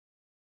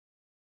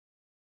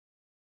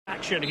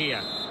Action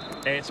here.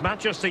 It's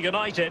Manchester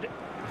United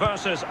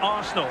versus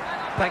Arsenal.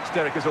 Thanks,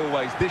 Derek, as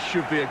always. This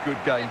should be a good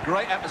game.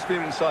 Great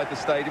atmosphere inside the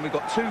stadium. We've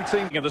got two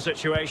teams Of the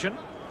situation.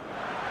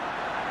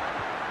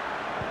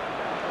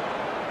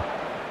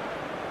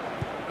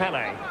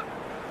 Pele.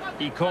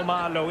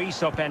 Ikoma Luis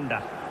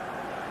Openda.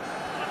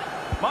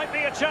 Might be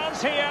a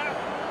chance here.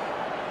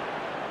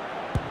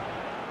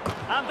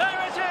 And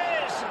there it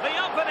is! The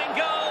opening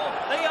goal.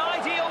 The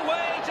ideal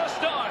way to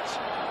start.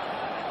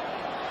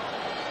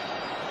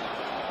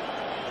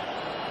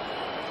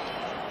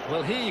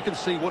 Well, here you can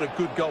see what a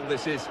good goal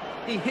this is.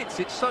 He hits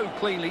it so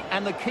cleanly,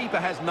 and the keeper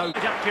has no...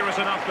 Accurate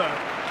enough, though.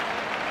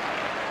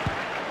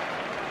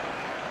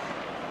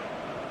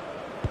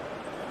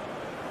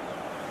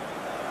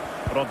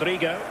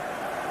 Rodrigo.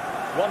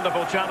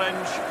 Wonderful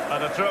challenge,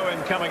 and a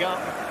throw-in coming up.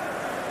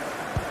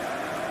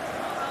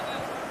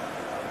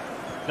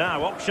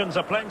 Now, options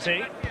are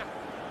plenty.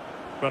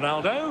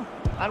 Ronaldo.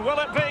 And will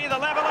it be the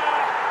leveller?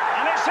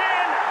 And it's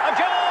in! A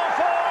goal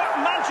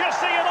for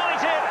Manchester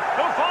United,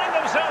 who find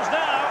themselves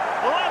now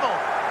level.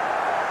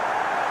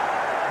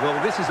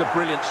 Well, this is a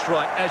brilliant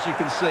strike, as you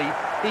can see.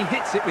 He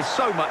hits it with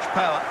so much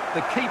power.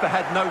 The keeper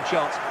had no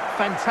chance.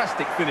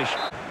 Fantastic finish.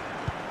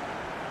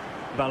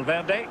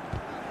 Valverde.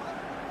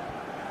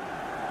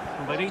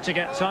 They need to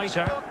get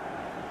tighter.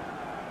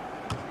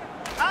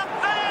 And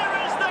there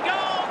is the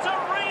goal to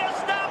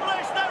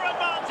re-establish their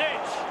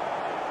advantage.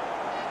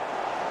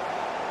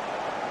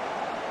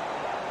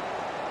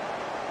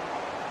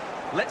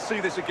 Let's see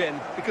this again,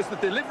 because the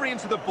delivery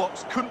into the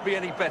box couldn't be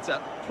any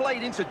better.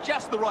 Played into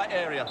just the right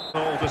area.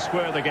 All to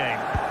square the game.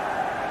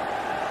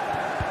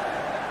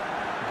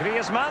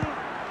 Griezmann.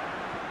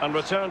 And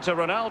return to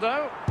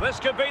Ronaldo. This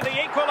could be the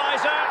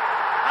equaliser.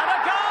 And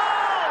a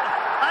goal!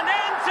 An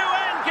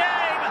end-to-end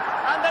game.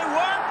 And they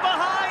weren't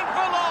behind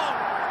for long.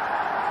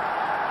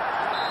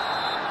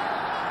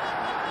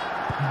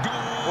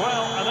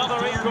 Well, another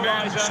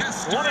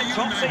equaliser. What a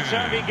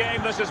topsy-turvy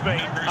game this has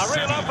been. A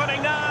real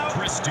opening now.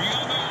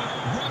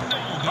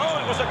 Oh,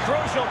 it was a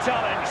crucial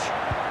challenge.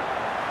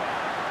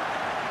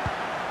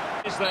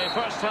 The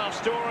first half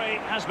story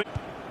has been...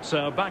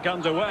 So back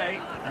underway,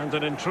 and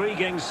an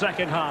intriguing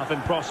second half in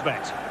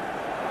prospect.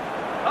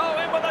 Oh,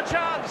 in with a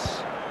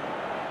chance!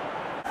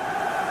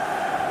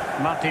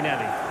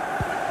 Martinelli.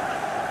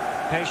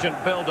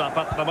 Patient build-up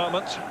at the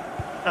moment.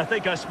 I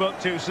think I spoke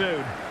too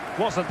soon.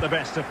 Wasn't the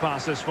best of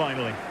passes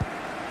finally.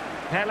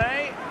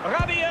 Pele.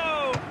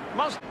 Rabiot!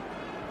 Must...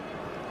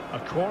 A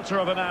quarter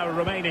of an hour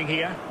remaining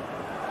here.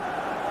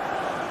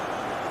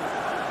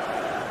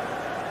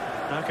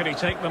 How can he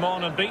take them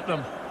on and beat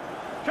them?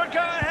 Could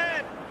go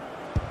ahead.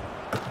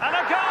 And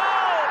a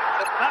goal!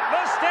 At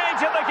this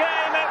stage of the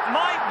game, it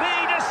might be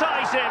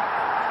decisive.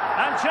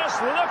 And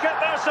just look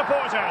at their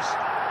supporters.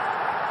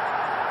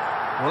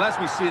 Well, as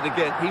we see it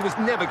again, he was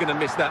never going to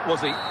miss that,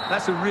 was he?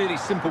 That's a really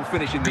simple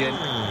finish in the end.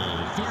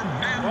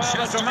 Well,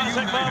 a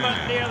dramatic moment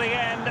near the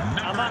end.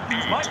 And that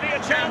might be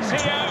a chance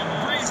here.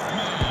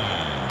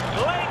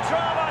 Late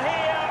drama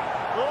here.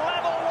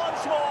 Level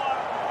once more.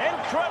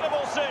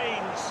 Incredible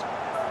scenes.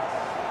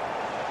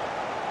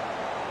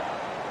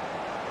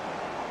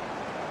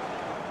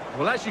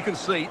 Well, as you can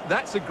see,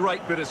 that's a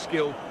great bit of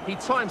skill. He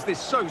times this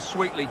so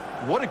sweetly.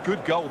 What a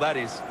good goal that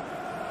is.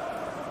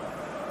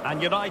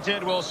 And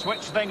United will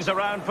switch things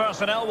around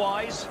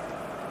personnel-wise.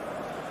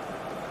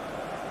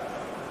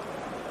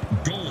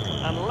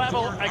 And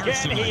level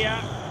again here.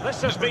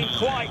 This has been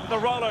quite the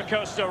roller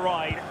coaster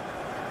ride.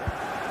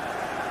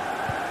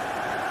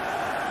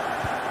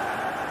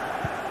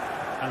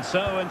 And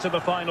so into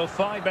the final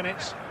 5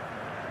 minutes.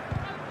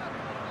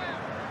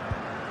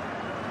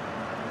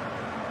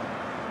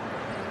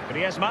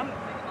 Griezmann.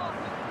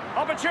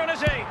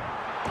 Opportunity.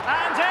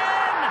 And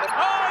in!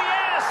 Oh,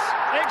 yes!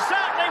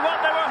 Exactly what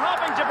they were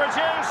hoping to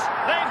produce.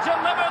 They've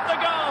delivered the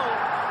goal.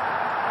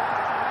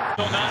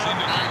 So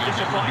now,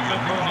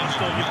 disappointment for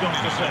Arsenal, you've got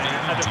to say.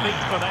 A defeat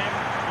for them.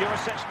 Your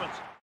assessment.